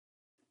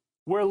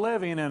We're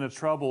living in a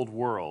troubled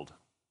world,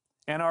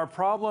 and our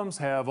problems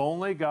have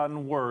only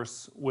gotten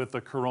worse with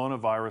the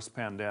coronavirus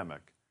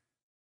pandemic.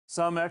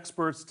 Some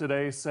experts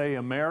today say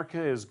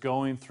America is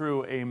going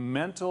through a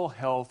mental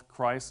health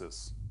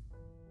crisis.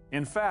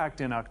 In fact,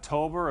 in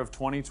October of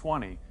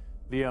 2020,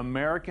 the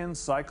American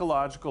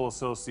Psychological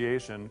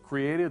Association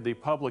created the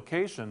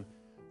publication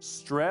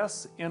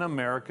Stress in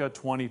America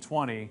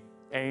 2020,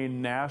 a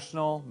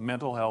National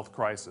Mental Health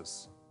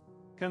Crisis.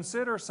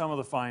 Consider some of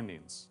the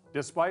findings.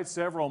 Despite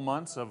several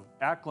months of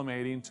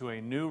acclimating to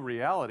a new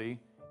reality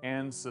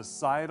and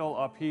societal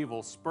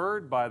upheaval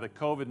spurred by the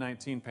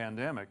COVID-19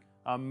 pandemic,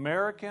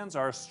 Americans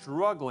are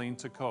struggling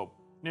to cope.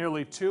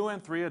 Nearly 2 in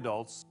 3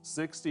 adults,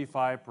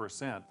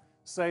 65%,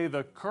 say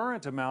the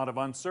current amount of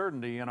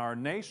uncertainty in our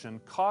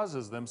nation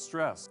causes them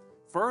stress.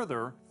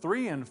 Further,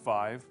 3 in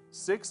 5,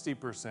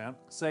 60%,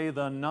 say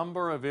the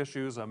number of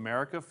issues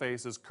America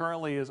faces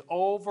currently is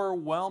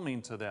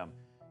overwhelming to them.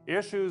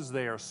 Issues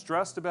they are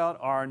stressed about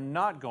are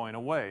not going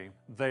away,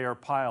 they are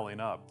piling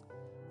up.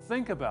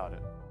 Think about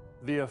it.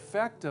 The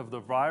effect of the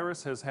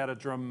virus has had a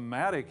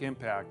dramatic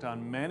impact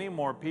on many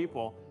more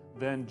people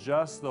than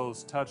just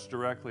those touched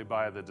directly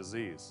by the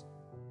disease.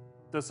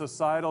 The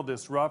societal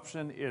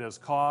disruption it has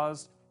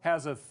caused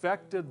has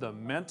affected the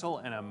mental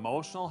and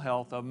emotional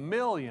health of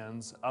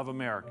millions of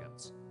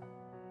Americans.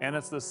 And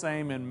it's the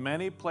same in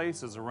many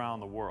places around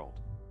the world.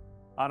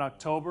 On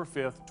October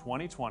 5th,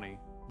 2020,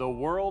 the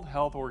World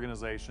Health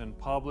Organization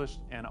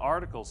published an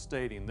article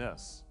stating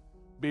this: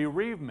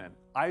 bereavement,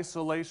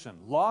 isolation,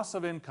 loss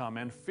of income,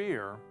 and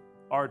fear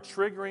are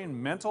triggering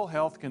mental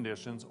health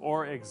conditions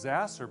or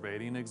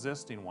exacerbating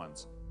existing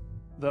ones.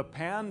 The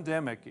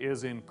pandemic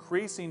is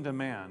increasing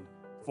demand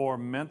for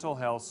mental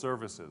health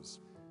services.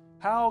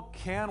 How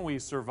can we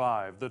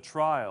survive the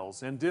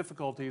trials and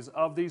difficulties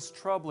of these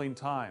troubling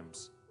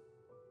times?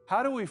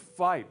 How do we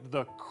fight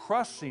the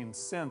crushing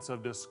sense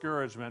of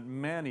discouragement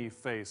many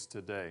face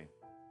today?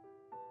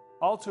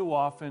 All too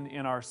often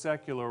in our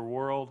secular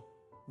world,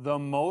 the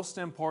most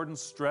important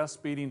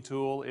stress-beating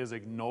tool is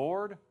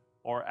ignored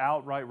or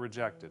outright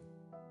rejected.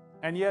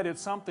 And yet it's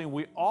something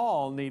we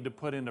all need to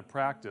put into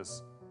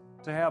practice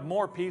to have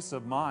more peace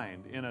of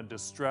mind in a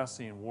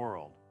distressing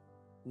world.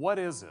 What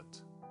is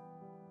it?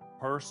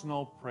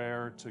 Personal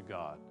prayer to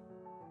God.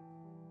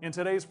 In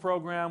today's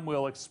program,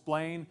 we'll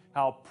explain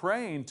how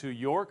praying to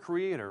your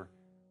Creator,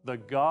 the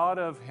God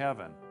of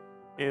heaven,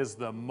 is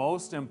the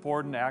most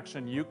important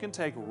action you can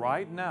take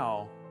right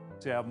now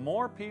to have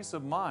more peace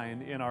of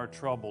mind in our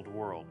troubled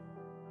world.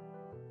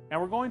 And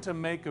we're going to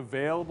make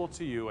available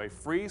to you a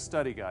free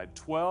study guide,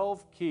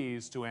 12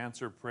 Keys to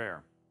Answered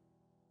Prayer.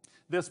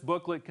 This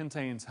booklet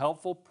contains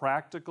helpful,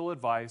 practical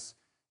advice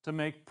to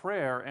make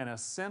prayer an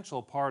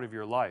essential part of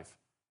your life.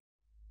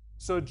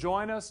 So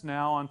join us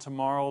now on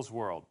Tomorrow's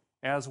World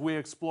as we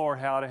explore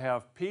how to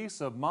have peace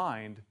of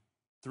mind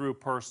through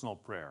personal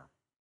prayer.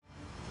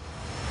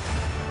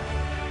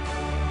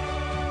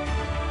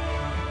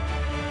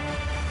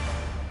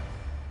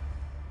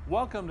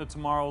 Welcome to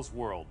Tomorrow's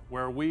World,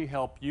 where we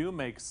help you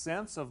make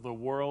sense of the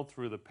world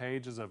through the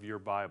pages of your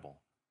Bible.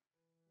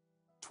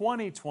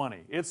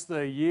 2020, it's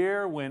the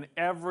year when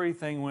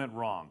everything went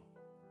wrong.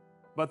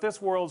 But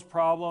this world's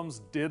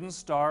problems didn't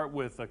start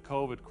with the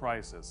COVID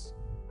crisis.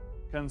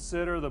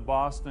 Consider the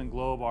Boston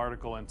Globe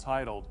article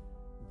entitled,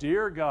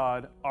 "Dear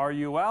God, Are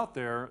You Out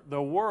There?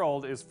 The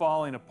World is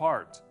Falling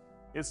Apart."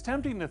 It's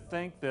tempting to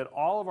think that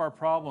all of our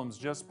problems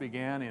just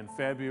began in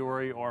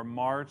February or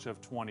March of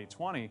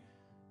 2020,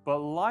 but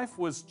life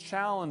was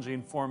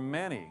challenging for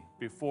many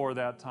before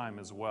that time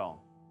as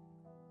well.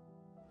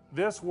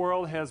 This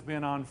world has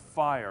been on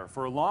fire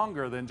for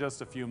longer than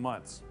just a few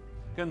months.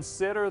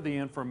 Consider the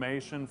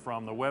information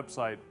from the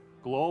website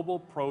Global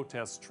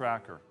Protest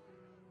Tracker.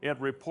 It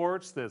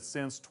reports that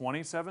since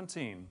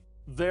 2017,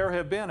 there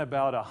have been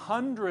about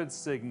 100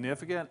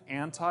 significant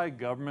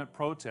anti-government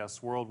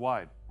protests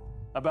worldwide.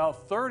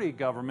 About 30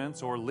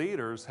 governments or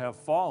leaders have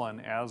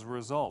fallen as a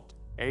result.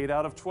 8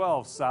 out of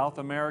 12 South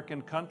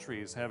American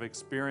countries have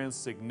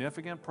experienced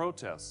significant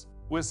protests,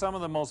 with some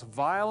of the most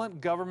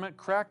violent government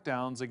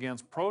crackdowns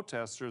against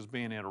protesters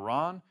being in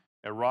Iran,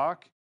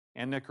 Iraq,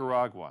 and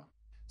Nicaragua.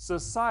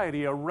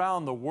 Society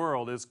around the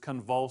world is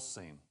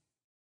convulsing.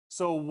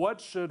 So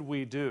what should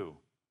we do?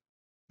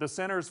 The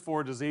Centers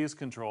for Disease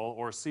Control,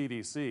 or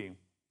CDC,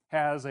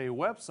 has a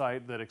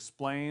website that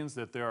explains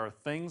that there are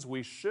things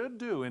we should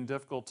do in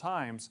difficult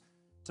times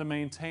to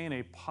maintain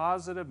a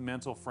positive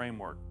mental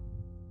framework.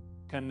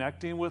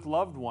 Connecting with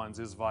loved ones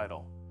is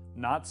vital.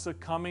 Not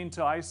succumbing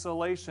to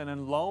isolation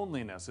and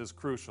loneliness is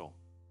crucial.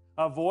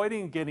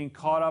 Avoiding getting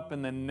caught up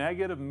in the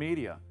negative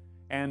media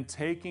and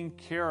taking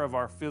care of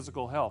our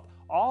physical health,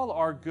 all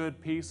are good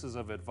pieces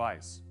of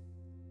advice.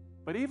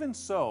 But even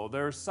so,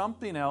 there's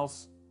something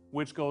else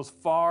which goes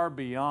far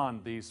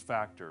beyond these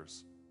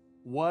factors.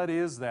 What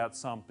is that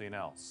something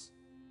else?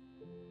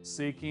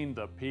 Seeking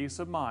the peace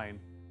of mind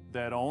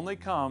that only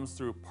comes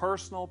through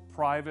personal,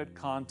 private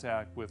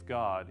contact with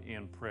God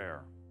in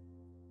prayer.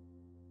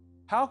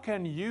 How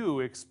can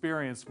you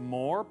experience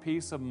more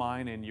peace of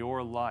mind in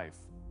your life?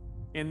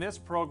 In this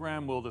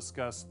program, we'll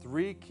discuss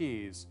 3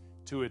 keys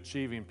to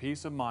achieving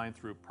peace of mind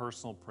through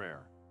personal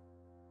prayer.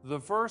 The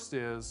first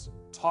is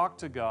talk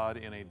to God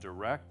in a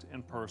direct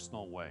and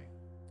personal way.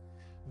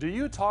 Do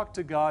you talk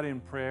to God in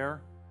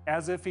prayer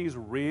as if He's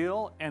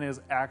real and is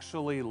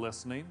actually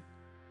listening?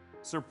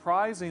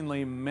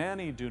 Surprisingly,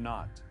 many do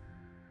not.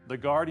 The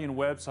Guardian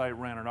website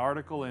ran an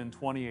article in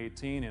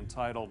 2018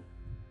 entitled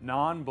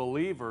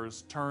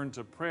 "Non-Believers Turn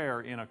to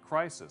Prayer in a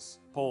Crisis,"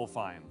 poll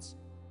finds.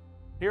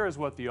 Here is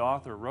what the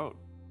author wrote.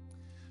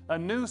 A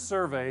new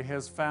survey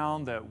has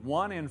found that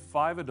 1 in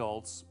 5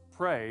 adults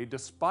pray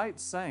despite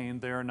saying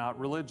they are not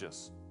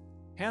religious.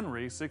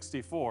 Henry,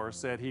 64,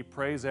 said he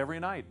prays every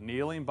night,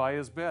 kneeling by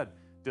his bed,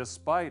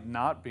 despite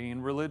not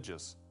being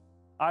religious.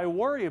 I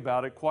worry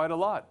about it quite a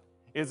lot.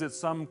 Is it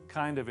some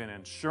kind of an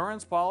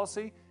insurance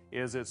policy?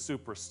 Is it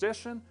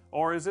superstition?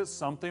 Or is it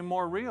something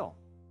more real?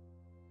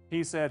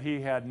 He said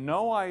he had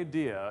no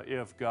idea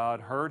if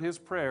God heard his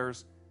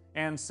prayers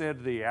and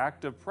said the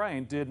act of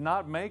praying did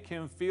not make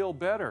him feel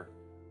better.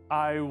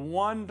 I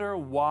wonder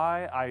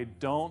why I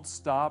don't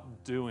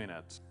stop doing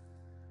it.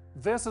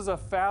 This is a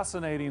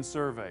fascinating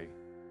survey.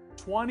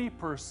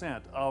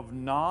 20% of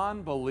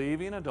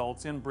non-believing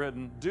adults in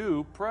Britain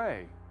do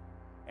pray.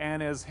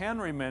 And as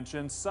Henry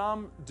mentioned,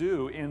 some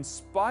do in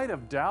spite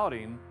of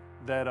doubting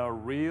that a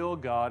real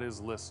God is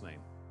listening.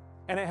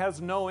 And it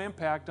has no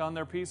impact on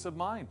their peace of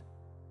mind.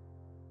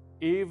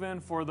 Even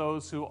for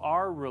those who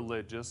are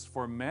religious,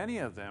 for many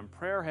of them,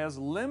 prayer has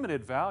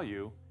limited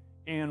value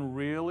in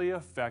really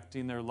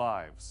affecting their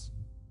lives.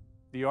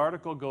 The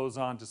article goes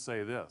on to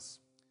say this.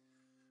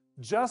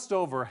 Just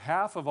over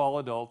half of all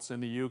adults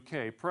in the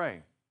UK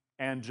pray,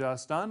 and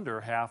just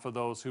under half of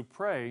those who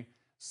pray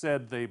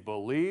said they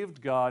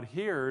believed God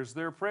hears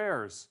their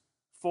prayers.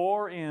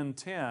 4 in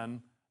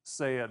 10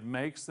 say it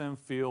makes them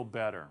feel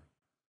better.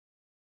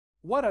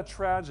 What a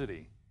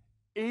tragedy.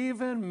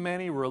 Even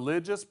many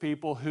religious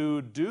people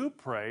who do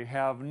pray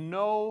have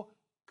no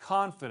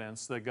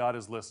confidence that God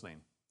is listening.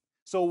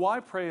 So why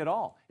pray at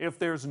all if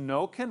there's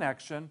no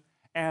connection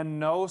and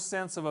no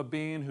sense of a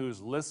being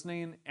who's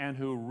listening and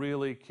who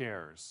really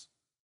cares?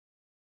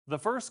 The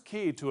first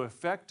key to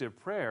effective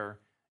prayer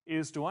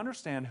is to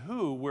understand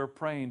who we're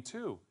praying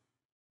to.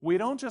 We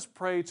don't just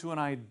pray to an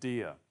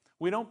idea.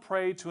 We don't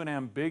pray to an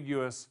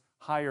ambiguous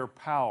higher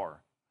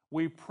power.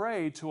 We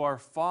pray to our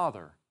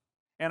Father.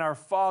 And our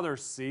Father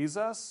sees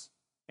us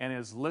and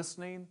is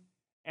listening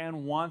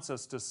and wants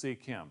us to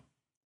seek Him.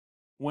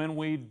 When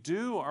we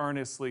do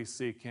earnestly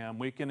seek Him,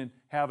 we can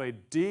have a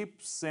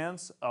deep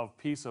sense of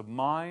peace of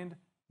mind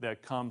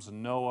that comes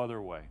no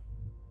other way.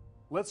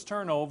 Let's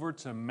turn over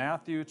to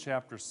Matthew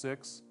chapter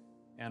 6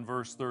 and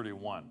verse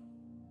 31.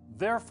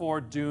 Therefore,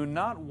 do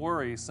not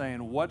worry,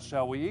 saying, what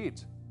shall we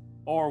eat?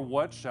 Or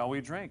what shall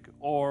we drink?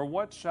 Or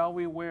what shall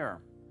we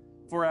wear?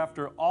 For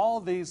after all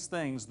these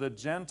things the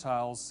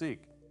Gentiles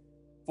seek.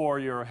 For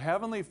your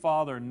heavenly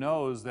Father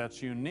knows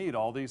that you need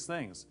all these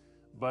things.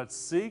 But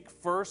seek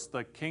first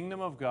the kingdom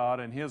of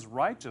God and His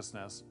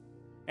righteousness,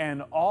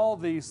 and all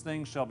these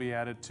things shall be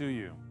added to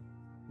you.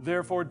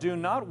 Therefore do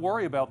not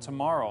worry about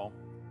tomorrow,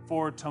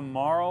 for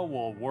tomorrow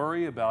will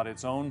worry about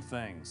its own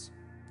things.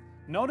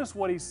 Notice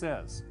what he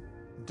says.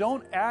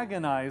 Don't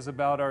agonize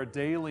about our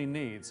daily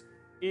needs,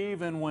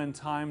 even when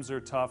times are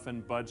tough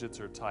and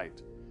budgets are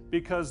tight,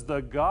 because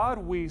the God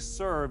we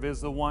serve is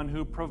the one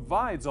who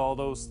provides all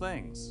those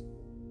things.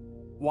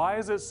 Why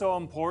is it so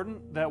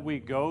important that we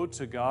go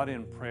to God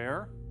in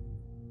prayer?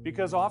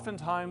 Because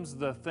oftentimes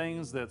the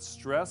things that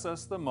stress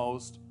us the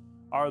most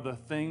are the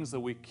things that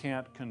we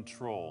can't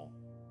control.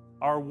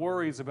 Our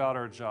worries about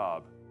our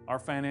job, our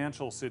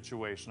financial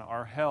situation,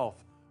 our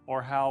health,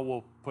 or how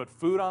we'll put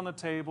food on the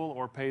table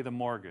or pay the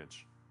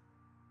mortgage.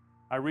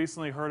 I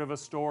recently heard of a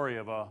story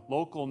of a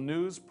local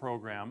news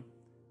program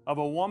of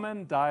a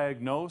woman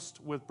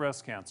diagnosed with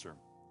breast cancer.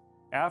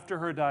 After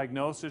her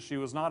diagnosis, she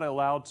was not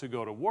allowed to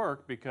go to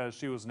work because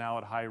she was now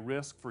at high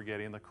risk for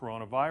getting the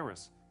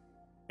coronavirus.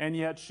 And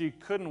yet she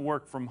couldn't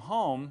work from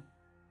home,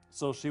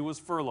 so she was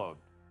furloughed.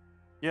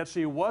 Yet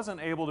she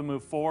wasn't able to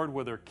move forward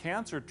with her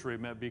cancer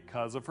treatment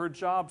because of her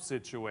job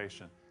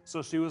situation.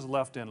 So she was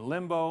left in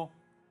limbo,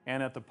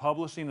 and at the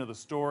publishing of the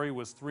story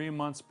was 3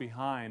 months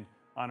behind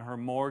on her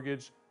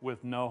mortgage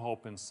with no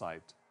hope in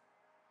sight.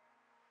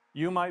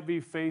 You might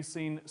be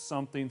facing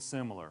something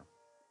similar.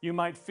 You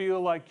might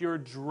feel like you're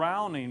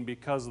drowning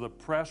because of the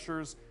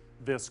pressures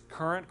this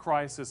current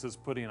crisis is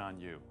putting on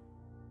you.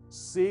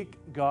 Seek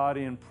God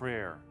in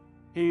prayer.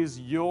 He's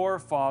your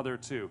Father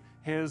too.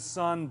 His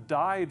Son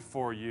died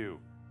for you.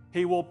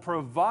 He will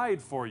provide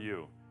for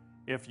you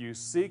if you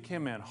seek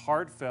Him in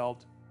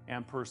heartfelt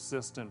and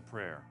persistent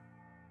prayer.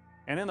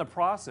 And in the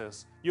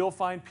process, you'll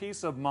find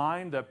peace of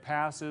mind that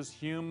passes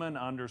human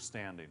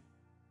understanding.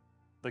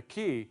 The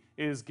key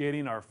is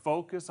getting our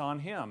focus on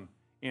Him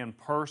in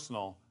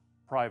personal,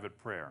 private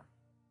prayer.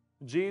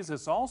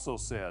 Jesus also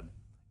said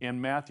in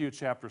Matthew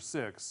chapter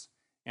 6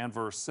 and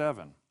verse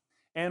 7,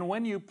 and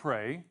when you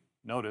pray,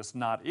 notice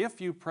not if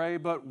you pray,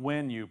 but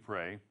when you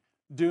pray,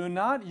 do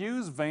not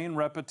use vain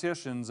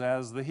repetitions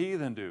as the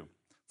heathen do,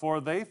 for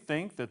they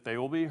think that they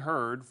will be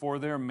heard for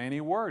their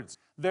many words.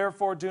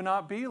 Therefore do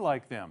not be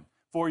like them,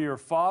 for your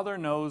Father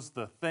knows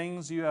the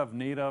things you have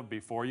need of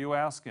before you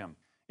ask Him.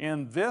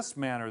 In this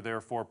manner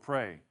therefore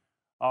pray,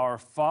 Our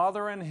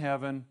Father in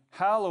heaven,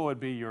 hallowed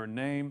be your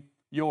name.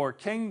 Your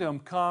kingdom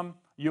come,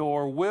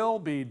 your will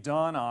be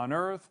done on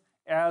earth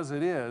as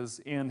it is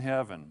in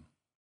heaven.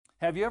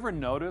 Have you ever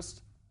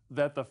noticed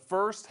that the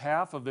first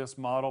half of this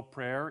model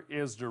prayer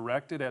is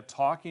directed at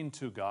talking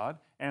to God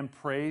and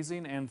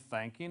praising and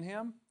thanking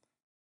Him?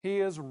 He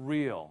is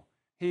real.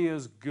 He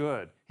is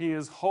good. He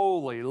is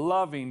holy,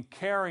 loving,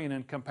 caring,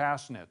 and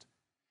compassionate.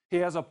 He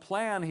has a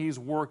plan He's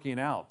working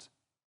out.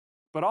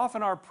 But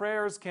often our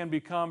prayers can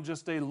become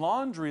just a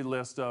laundry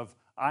list of,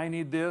 I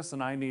need this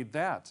and I need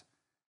that.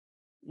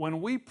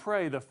 When we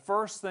pray, the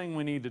first thing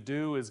we need to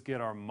do is get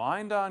our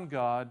mind on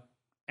God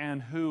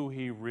and who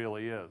He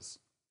really is.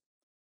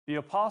 The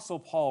Apostle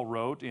Paul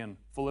wrote in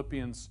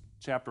Philippians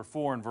chapter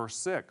 4 and verse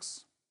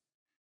 6,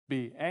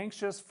 Be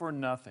anxious for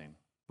nothing,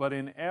 but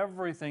in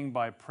everything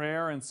by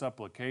prayer and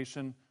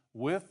supplication,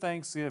 with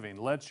thanksgiving,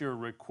 let your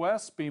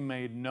requests be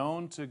made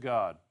known to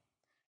God.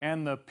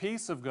 And the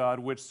peace of God,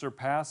 which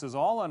surpasses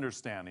all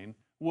understanding,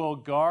 will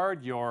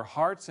guard your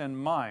hearts and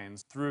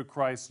minds through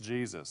Christ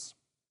Jesus.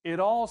 It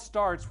all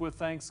starts with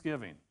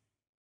thanksgiving.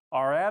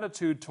 Our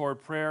attitude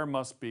toward prayer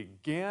must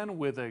begin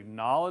with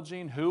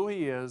acknowledging who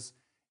He is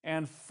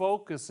and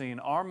focusing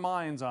our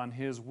minds on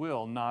His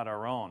will, not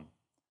our own.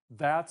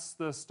 That's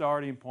the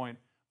starting point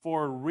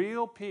for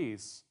real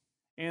peace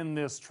in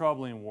this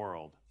troubling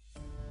world.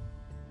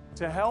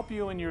 To help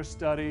you in your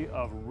study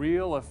of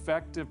real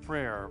effective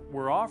prayer,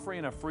 we're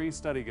offering a free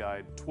study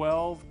guide,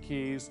 12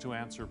 Keys to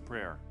Answer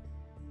Prayer.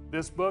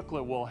 This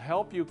booklet will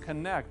help you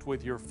connect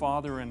with your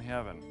Father in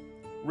heaven.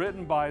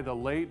 Written by the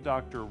late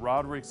Dr.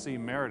 Roderick C.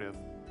 Meredith,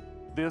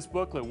 this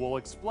booklet will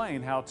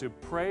explain how to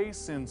pray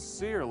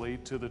sincerely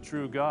to the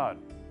true God.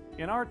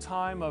 In our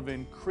time of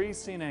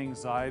increasing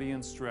anxiety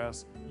and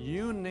stress,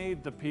 you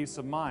need the peace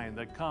of mind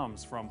that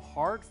comes from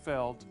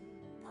heartfelt,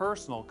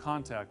 personal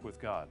contact with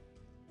God.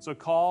 So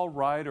call,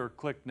 write, or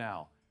click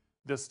now.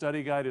 This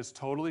study guide is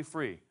totally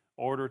free.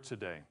 Order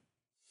today.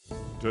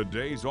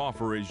 Today's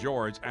offer is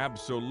yours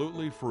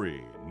absolutely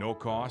free. No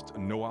cost,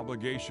 no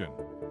obligation.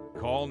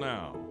 Call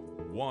now.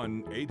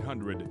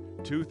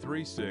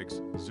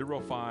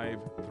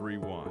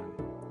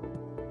 1-800-236-0531.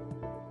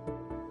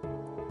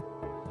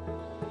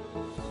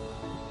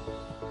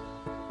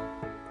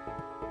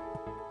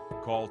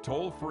 Call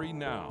toll-free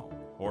now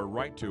or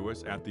write to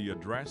us at the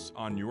address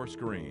on your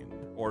screen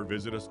or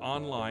visit us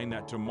online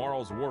at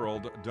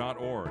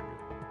tomorrowsworld.org.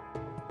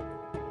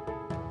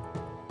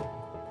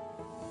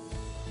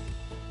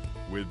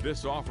 With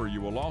this offer,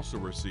 you will also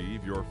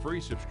receive your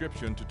free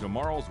subscription to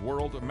Tomorrow's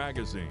World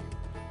magazine,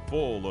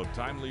 full of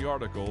timely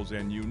articles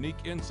and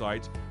unique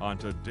insights on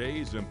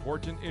today's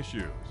important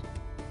issues.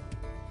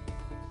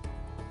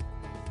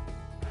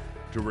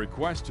 To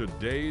request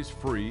today's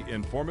free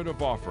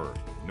informative offer,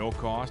 no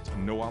cost,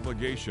 no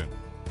obligation,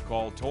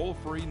 call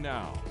toll-free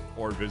now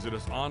or visit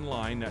us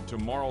online at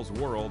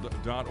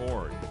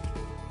tomorrowsworld.org.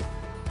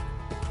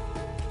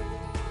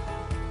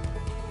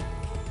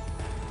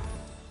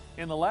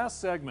 In the last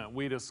segment,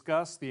 we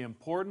discussed the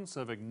importance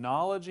of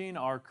acknowledging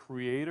our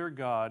Creator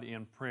God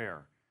in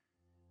prayer.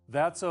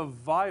 That's a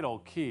vital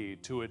key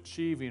to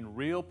achieving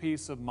real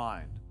peace of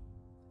mind.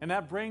 And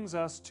that brings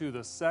us to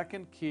the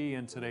second key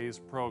in today's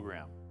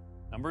program.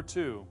 Number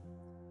 2,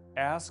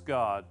 ask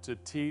God to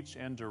teach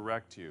and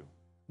direct you.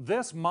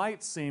 This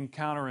might seem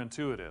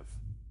counterintuitive.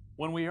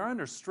 When we are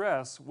under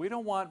stress, we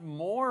don't want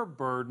more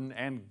burden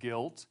and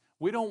guilt.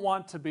 We don't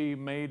want to be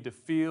made to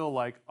feel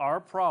like our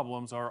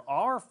problems are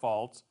our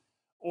fault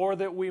or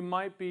that we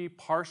might be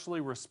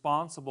partially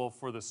responsible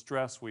for the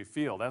stress we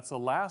feel. That's the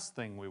last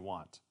thing we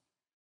want.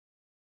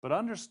 But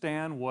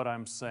understand what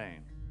I'm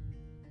saying.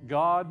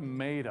 God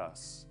made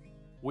us.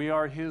 We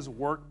are His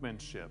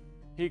workmanship.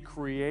 He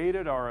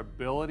created our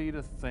ability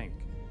to think.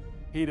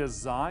 He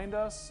designed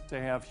us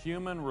to have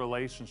human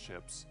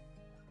relationships.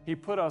 He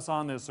put us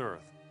on this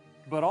earth.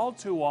 But all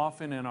too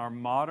often in our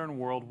modern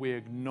world, we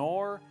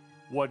ignore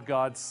what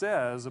God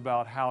says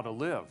about how to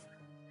live.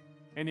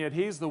 And yet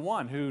He's the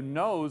one who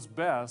knows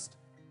best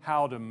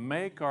how to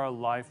make our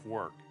life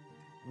work.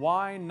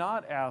 Why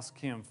not ask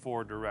Him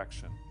for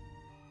direction?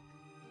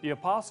 The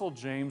Apostle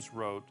James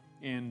wrote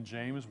in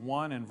James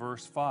 1 and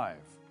verse 5,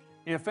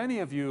 If any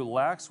of you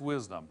lacks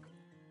wisdom,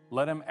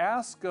 let him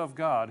ask of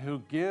God, who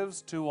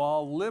gives to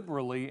all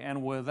liberally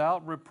and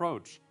without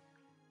reproach,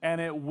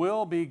 and it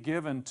will be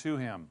given to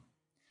him.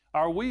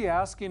 Are we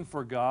asking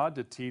for God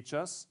to teach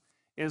us?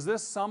 Is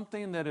this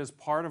something that is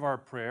part of our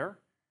prayer?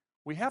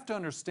 We have to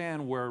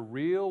understand where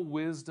real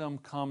wisdom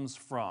comes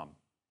from,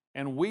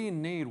 and we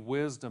need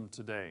wisdom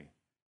today.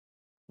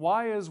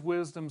 Why is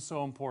wisdom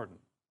so important?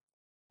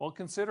 Well,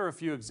 consider a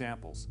few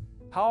examples.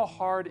 How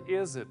hard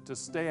is it to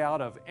stay out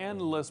of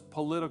endless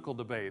political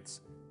debates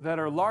that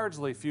are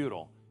largely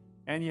futile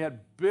and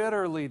yet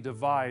bitterly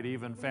divide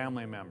even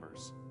family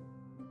members?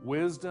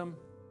 Wisdom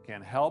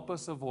can help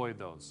us avoid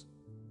those.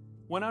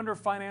 When under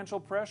financial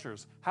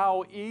pressures,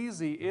 how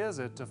easy is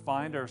it to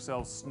find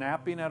ourselves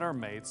snapping at our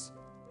mates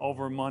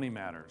over money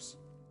matters?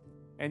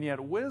 And yet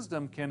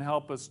wisdom can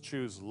help us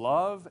choose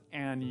love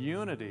and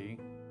unity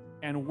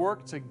and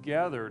work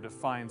together to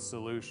find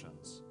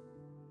solutions.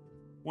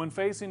 When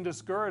facing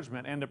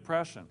discouragement and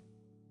depression,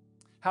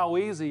 how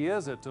easy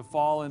is it to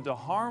fall into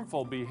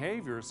harmful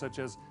behaviors such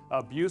as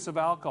abuse of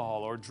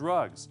alcohol or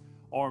drugs,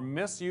 or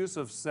misuse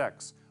of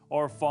sex,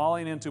 or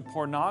falling into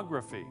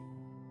pornography?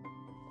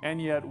 And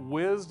yet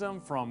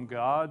wisdom from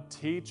God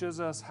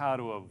teaches us how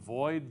to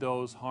avoid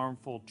those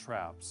harmful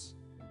traps.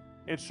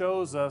 It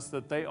shows us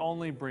that they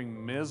only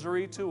bring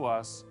misery to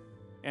us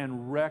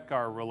and wreck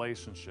our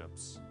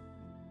relationships.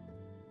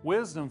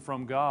 Wisdom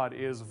from God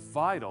is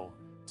vital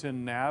to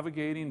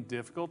navigating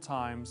difficult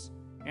times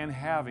and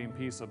having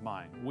peace of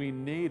mind. We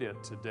need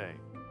it today.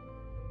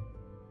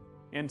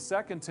 In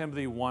 2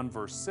 Timothy 1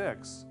 verse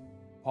 6,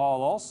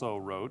 Paul also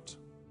wrote,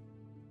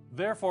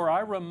 "Therefore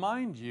I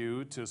remind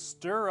you to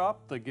stir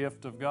up the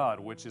gift of God,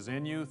 which is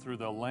in you through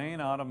the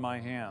laying out of my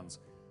hands.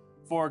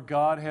 For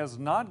God has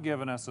not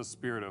given us a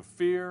spirit of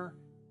fear,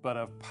 but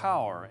of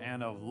power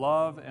and of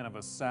love and of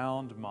a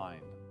sound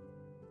mind."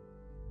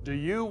 Do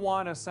you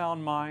want a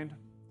sound mind?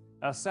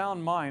 A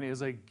sound mind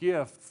is a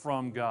gift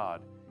from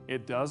God.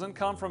 It doesn't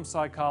come from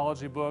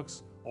psychology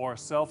books or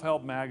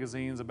self-help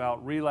magazines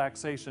about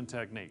relaxation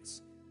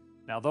techniques.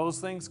 Now, those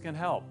things can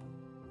help,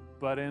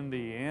 but in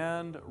the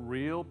end,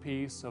 real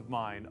peace of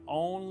mind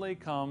only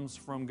comes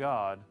from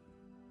God,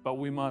 but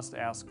we must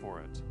ask for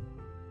it.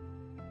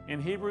 In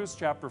Hebrews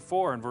chapter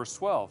 4 and verse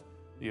 12,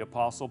 the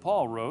Apostle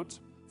Paul wrote,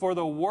 "For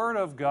the Word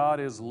of God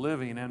is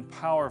living and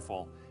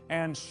powerful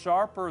and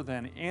sharper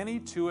than any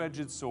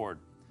two-edged sword,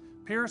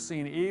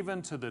 piercing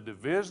even to the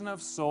division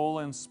of soul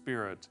and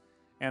spirit,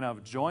 and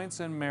of joints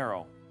and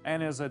marrow,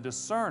 and is a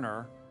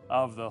discerner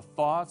of the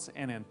thoughts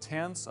and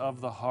intents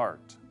of the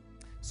heart."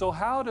 So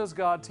how does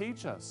God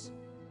teach us?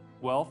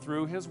 Well,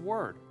 through His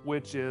Word,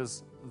 which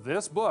is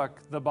this book,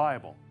 the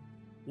Bible.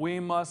 We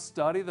must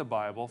study the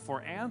Bible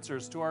for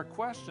answers to our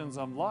questions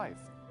of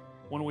life.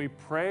 When we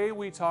pray,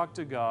 we talk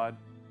to God.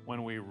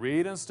 When we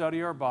read and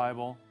study our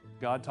Bible,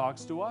 God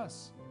talks to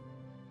us.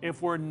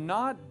 If we're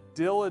not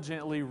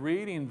diligently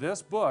reading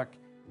this book,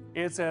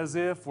 it's as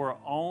if we're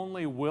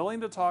only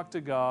willing to talk to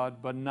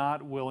God, but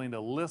not willing to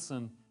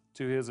listen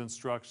to His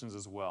instructions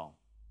as well.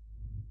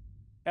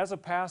 As a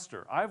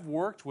pastor, I've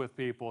worked with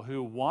people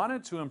who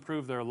wanted to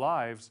improve their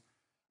lives,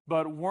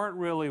 but weren't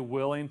really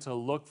willing to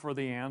look for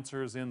the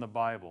answers in the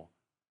Bible.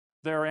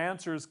 Their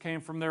answers came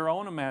from their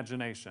own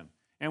imagination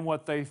and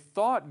what they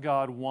thought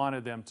God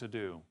wanted them to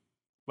do.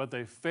 But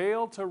they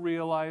failed to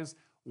realize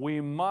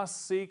we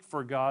must seek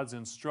for God's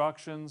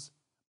instructions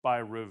by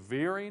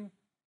revering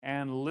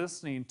and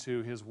listening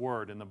to His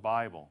Word in the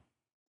Bible.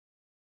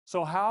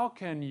 So how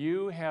can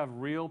you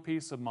have real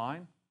peace of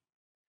mind?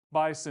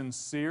 By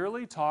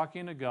sincerely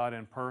talking to God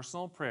in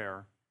personal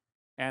prayer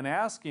and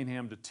asking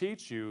Him to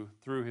teach you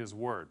through His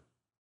Word.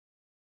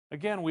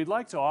 Again, we'd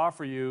like to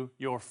offer you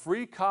your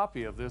free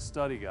copy of this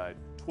study guide,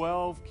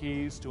 12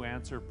 Keys to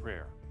Answered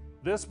Prayer.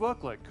 This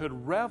booklet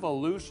could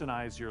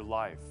revolutionize your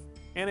life.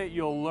 In it,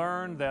 you'll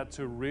learn that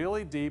to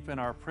really deepen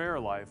our prayer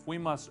life, we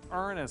must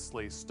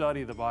earnestly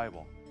study the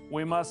Bible.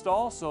 We must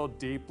also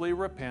deeply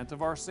repent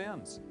of our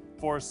sins,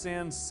 for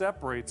sin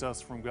separates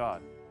us from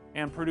God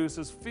and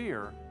produces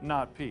fear,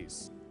 not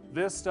peace.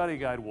 This study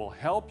guide will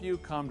help you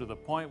come to the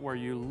point where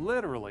you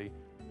literally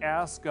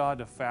ask God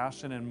to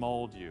fashion and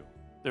mold you.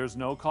 There's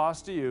no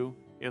cost to you.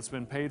 It's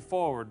been paid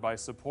forward by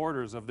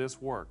supporters of this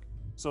work.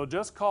 So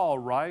just call,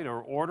 write,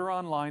 or order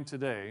online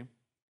today.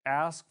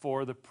 Ask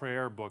for the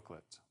prayer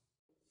booklet.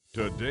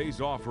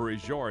 Today's offer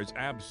is yours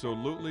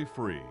absolutely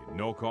free,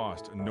 no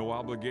cost, no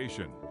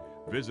obligation.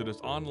 Visit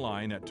us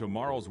online at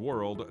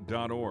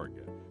tomorrowsworld.org.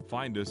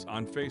 Find us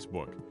on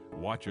Facebook,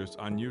 watch us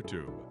on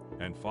YouTube,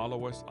 and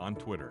follow us on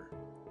Twitter.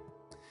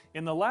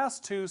 In the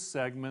last two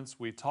segments,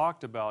 we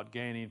talked about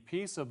gaining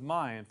peace of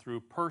mind through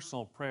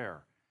personal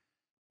prayer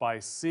by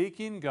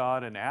seeking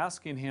God and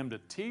asking Him to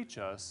teach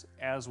us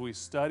as we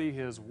study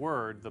His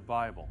Word, the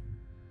Bible.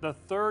 The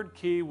third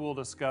key we'll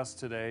discuss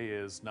today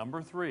is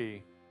number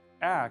 3,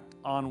 act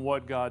on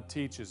what God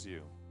teaches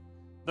you.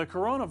 The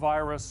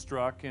coronavirus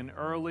struck in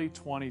early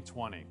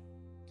 2020.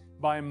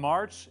 By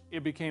March,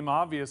 it became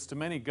obvious to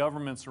many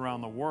governments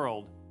around the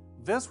world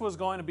this was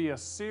going to be a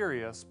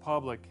serious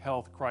public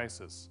health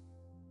crisis.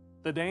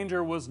 The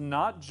danger was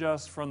not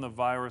just from the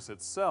virus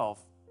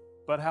itself,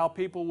 but how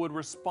people would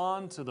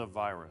respond to the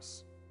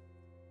virus.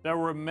 There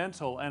were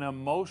mental and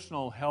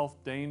emotional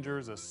health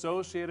dangers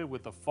associated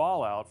with the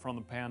fallout from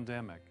the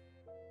pandemic.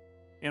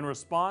 In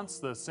response,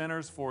 the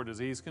Centers for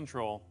Disease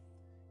Control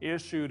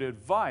issued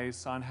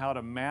advice on how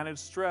to manage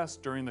stress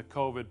during the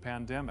COVID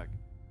pandemic.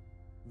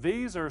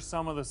 These are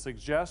some of the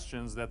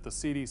suggestions that the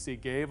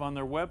CDC gave on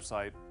their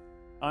website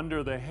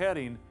under the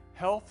heading,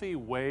 Healthy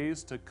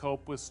Ways to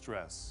Cope with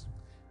Stress.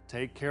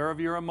 Take care of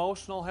your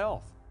emotional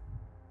health.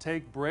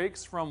 Take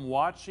breaks from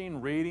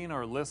watching, reading,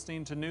 or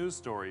listening to news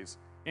stories,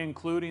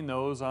 including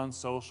those on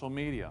social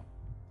media.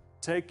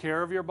 Take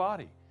care of your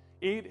body.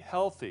 Eat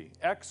healthy,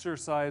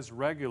 exercise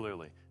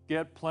regularly,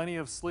 get plenty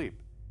of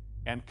sleep,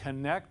 and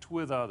connect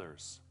with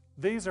others.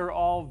 These are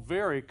all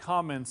very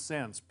common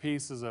sense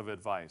pieces of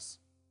advice,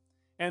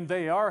 and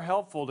they are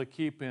helpful to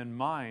keep in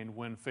mind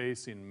when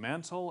facing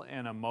mental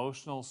and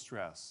emotional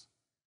stress.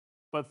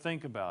 But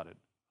think about it.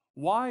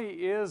 Why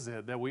is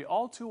it that we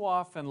all too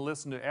often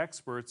listen to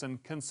experts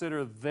and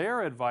consider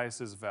their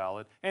advice as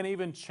valid and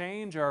even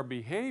change our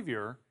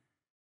behavior,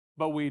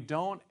 but we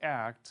don't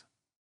act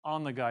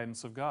on the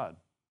guidance of God?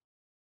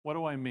 What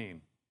do I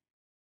mean?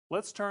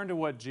 Let's turn to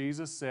what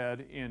Jesus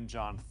said in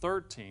John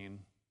 13,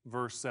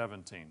 verse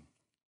 17.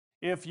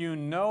 If you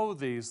know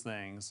these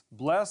things,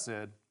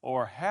 blessed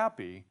or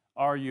happy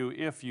are you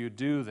if you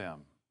do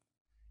them.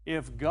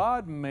 If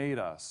God made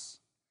us,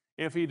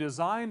 if He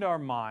designed our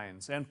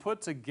minds and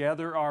put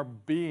together our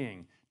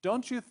being,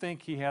 don't you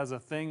think He has a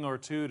thing or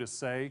two to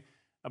say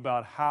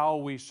about how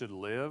we should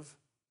live?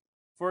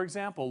 For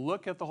example,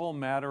 look at the whole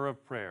matter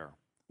of prayer.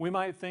 We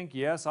might think,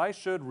 yes, I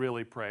should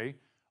really pray,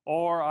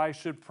 or I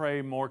should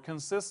pray more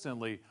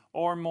consistently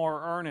or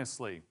more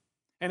earnestly.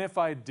 And if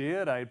I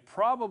did, I'd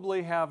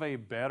probably have a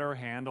better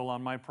handle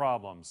on my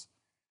problems.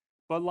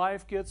 But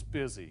life gets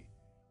busy.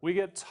 We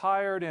get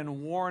tired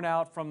and worn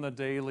out from the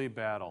daily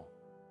battle.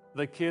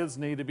 The kids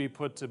need to be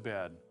put to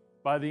bed.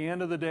 By the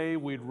end of the day,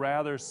 we'd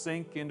rather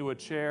sink into a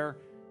chair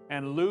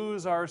and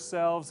lose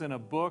ourselves in a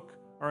book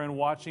or in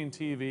watching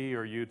TV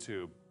or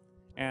YouTube.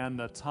 And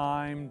the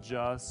time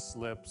just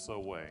slips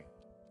away.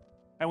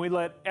 And we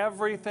let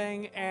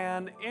everything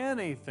and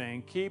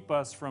anything keep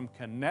us from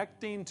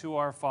connecting to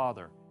our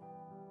Father.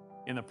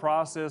 In the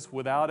process,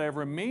 without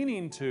ever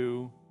meaning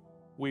to,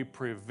 we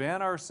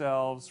prevent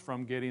ourselves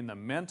from getting the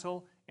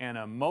mental and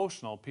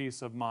emotional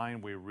peace of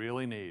mind we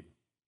really need.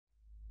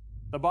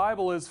 The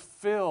Bible is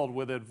filled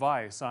with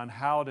advice on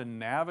how to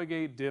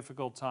navigate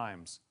difficult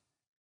times.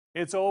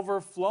 It's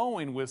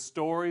overflowing with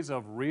stories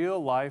of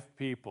real-life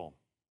people.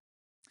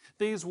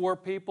 These were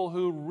people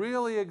who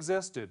really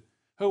existed,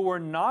 who were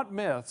not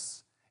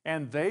myths,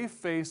 and they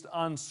faced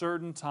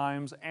uncertain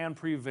times and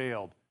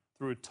prevailed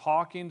through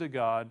talking to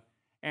God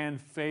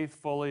and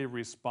faithfully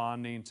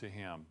responding to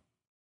Him.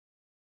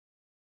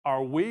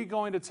 Are we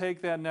going to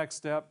take that next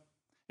step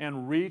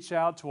and reach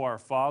out to our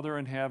Father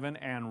in heaven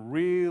and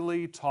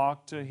really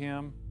talk to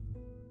Him?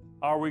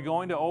 Are we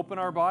going to open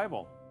our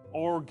Bible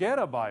or get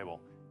a Bible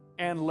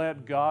and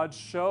let God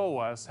show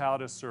us how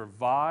to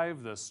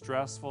survive the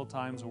stressful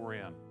times we're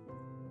in?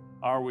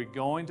 Are we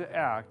going to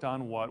act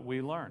on what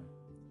we learn?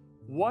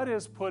 What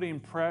is putting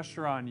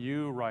pressure on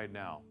you right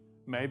now?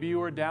 Maybe you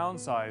were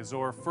downsized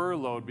or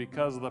furloughed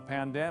because of the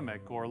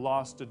pandemic or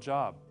lost a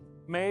job.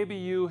 Maybe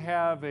you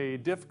have a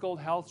difficult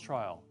health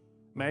trial.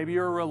 Maybe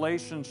your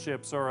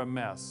relationships are a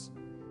mess,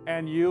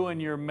 and you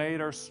and your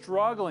mate are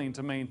struggling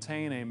to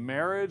maintain a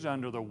marriage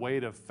under the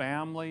weight of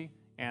family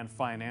and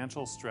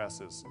financial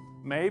stresses.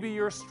 Maybe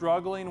you're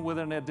struggling with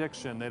an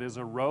addiction that is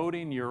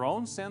eroding your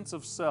own sense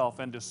of self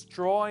and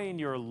destroying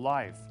your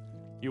life.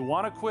 You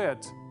want to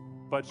quit,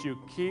 but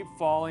you keep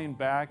falling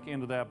back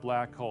into that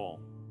black hole.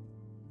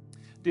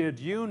 Did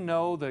you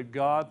know that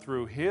God,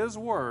 through His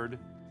Word,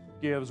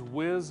 gives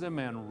wisdom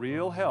and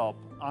real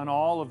help on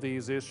all of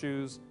these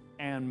issues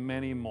and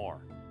many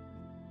more?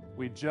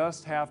 We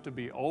just have to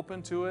be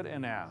open to it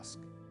and ask.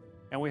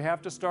 And we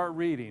have to start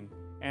reading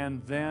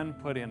and then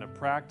put into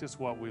practice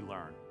what we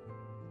learn.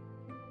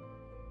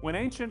 When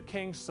ancient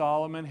King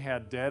Solomon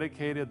had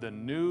dedicated the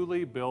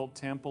newly built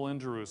temple in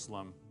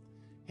Jerusalem,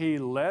 he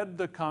led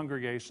the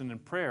congregation in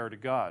prayer to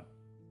God.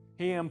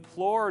 He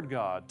implored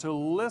God to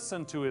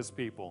listen to His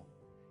people,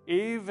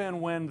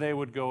 even when they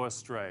would go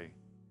astray.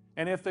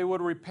 And if they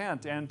would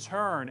repent and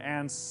turn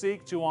and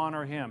seek to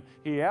honor Him,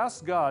 he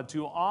asked God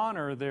to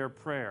honor their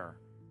prayer.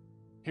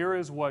 Here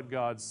is what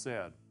God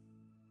said.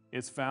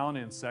 It's found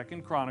in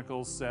 2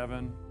 Chronicles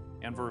 7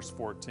 and verse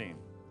 14.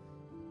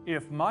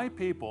 If my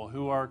people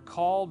who are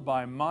called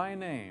by my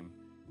name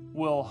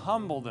will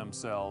humble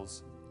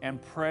themselves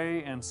and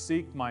pray and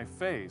seek my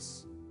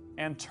face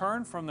and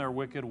turn from their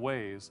wicked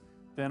ways,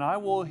 then I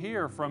will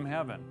hear from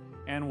heaven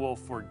and will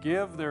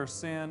forgive their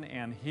sin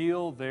and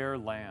heal their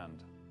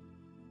land.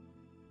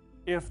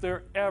 If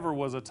there ever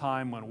was a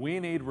time when we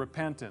need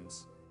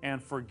repentance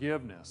and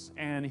forgiveness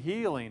and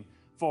healing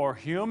for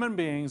human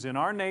beings in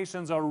our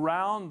nations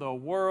around the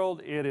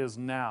world, it is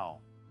now.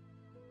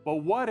 But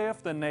what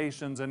if the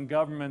nations and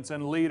governments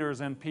and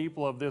leaders and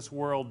people of this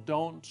world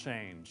don't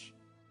change?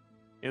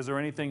 Is there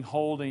anything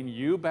holding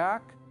you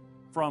back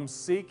from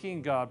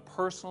seeking God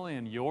personally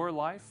in your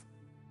life?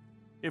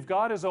 If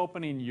God is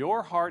opening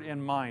your heart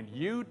and mind,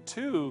 you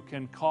too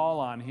can call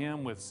on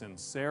Him with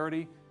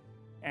sincerity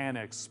and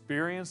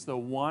experience the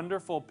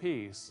wonderful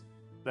peace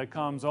that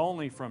comes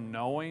only from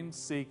knowing,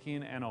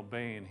 seeking, and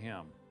obeying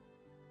Him.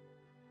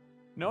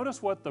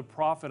 Notice what the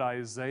prophet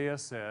Isaiah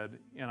said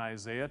in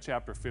Isaiah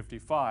chapter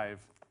 55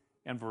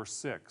 and verse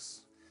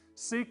 6.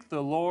 Seek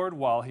the Lord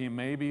while He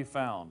may be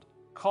found.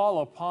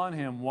 Call upon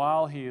Him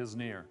while He is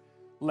near.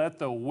 Let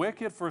the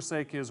wicked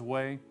forsake his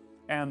way,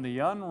 and the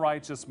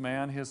unrighteous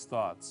man his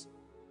thoughts.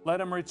 Let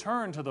him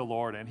return to the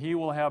Lord, and he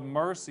will have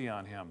mercy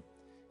on him,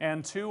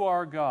 and to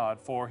our God,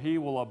 for he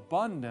will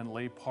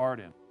abundantly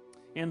pardon.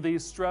 In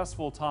these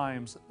stressful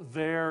times,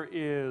 there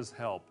is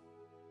help,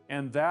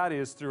 and that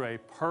is through a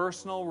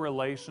personal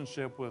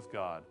relationship with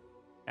God.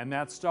 And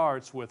that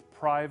starts with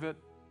private,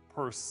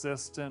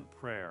 persistent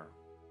prayer.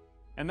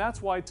 And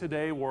that's why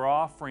today we're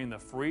offering the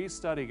free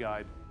study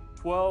guide,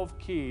 12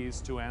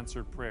 Keys to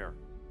Answered Prayer.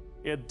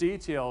 It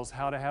details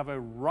how to have a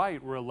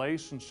right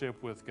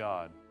relationship with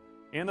God.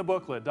 In the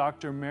booklet,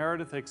 Dr.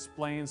 Meredith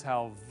explains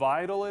how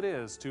vital it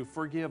is to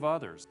forgive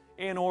others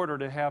in order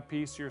to have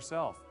peace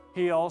yourself.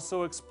 He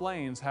also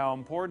explains how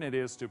important it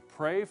is to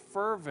pray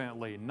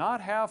fervently, not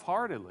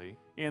half-heartedly,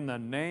 in the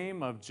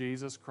name of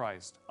Jesus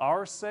Christ,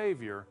 our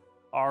Savior,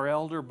 our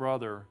elder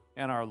brother,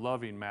 and our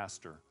loving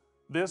Master.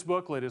 This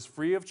booklet is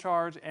free of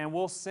charge, and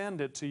we'll send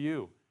it to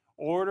you.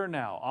 Order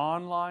now,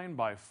 online,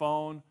 by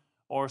phone,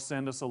 or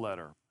send us a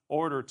letter.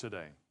 Order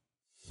today.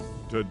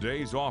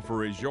 Today's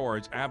offer is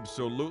yours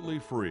absolutely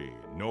free,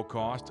 no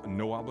cost,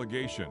 no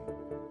obligation.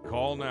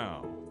 Call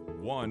now,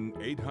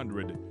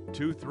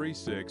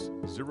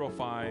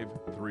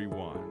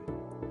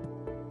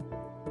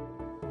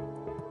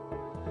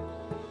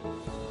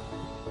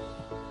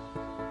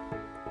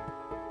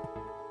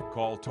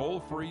 Call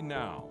toll-free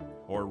now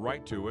or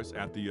write to us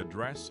at the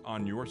address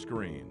on your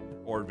screen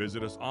or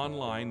visit us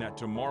online at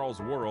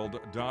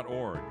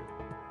tomorrowsworld.org.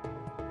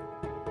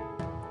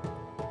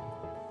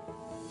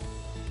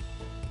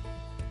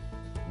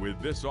 With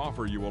this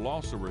offer, you will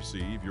also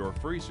receive your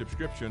free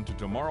subscription to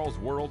Tomorrow's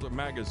World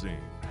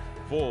magazine,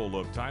 full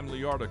of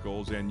timely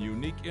articles and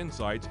unique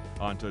insights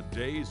on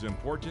today's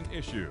important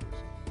issues.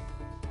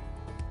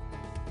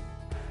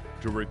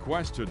 To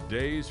request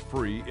today's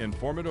free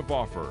informative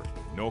offer,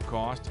 no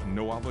cost,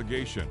 no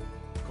obligation,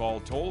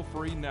 call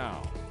toll-free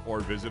now or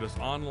visit us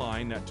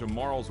online at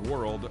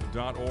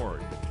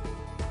tomorrowsworld.org.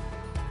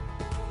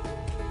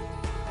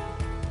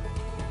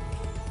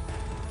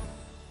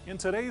 In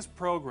today's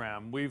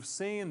program, we've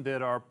seen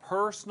that our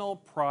personal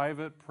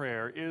private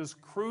prayer is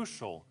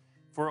crucial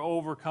for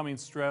overcoming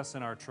stress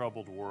in our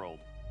troubled world.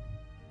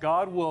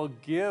 God will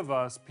give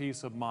us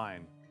peace of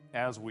mind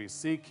as we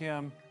seek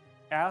Him,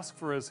 ask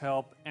for His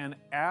help, and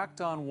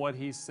act on what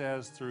He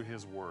says through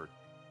His Word.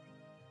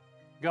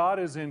 God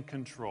is in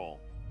control.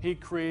 He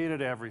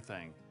created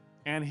everything,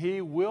 and He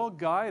will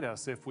guide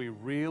us if we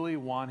really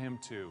want Him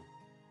to.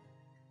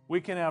 We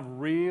can have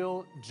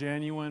real,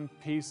 genuine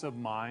peace of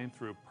mind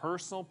through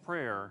personal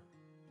prayer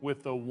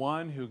with the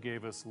one who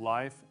gave us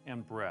life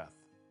and breath.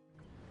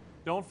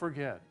 Don't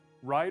forget,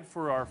 write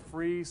for our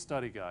free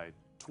study guide,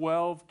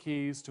 12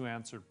 Keys to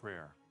Answered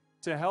Prayer,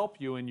 to help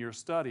you in your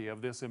study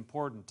of this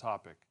important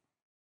topic.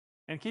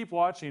 And keep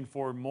watching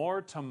for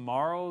more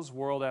Tomorrow's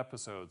World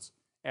episodes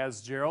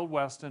as Gerald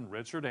Weston,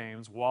 Richard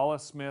Ames,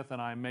 Wallace Smith,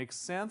 and I make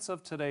sense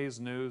of today's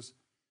news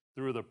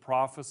through the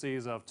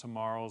prophecies of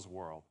tomorrow's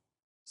world.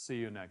 See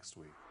you next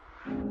week.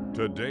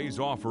 Today's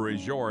offer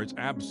is yours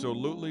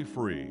absolutely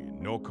free,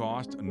 no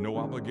cost, no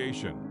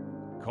obligation.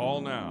 Call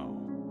now,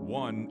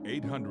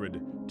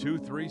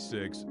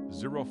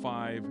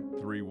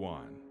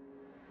 1-800-236-0531.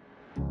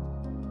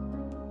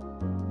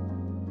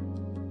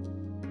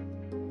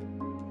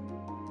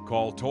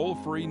 Call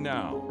toll-free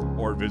now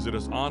or visit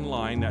us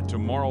online at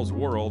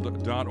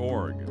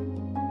tomorrowsworld.org.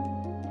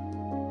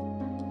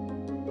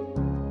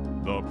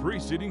 The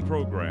preceding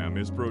program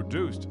is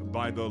produced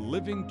by the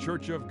Living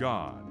Church of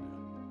God.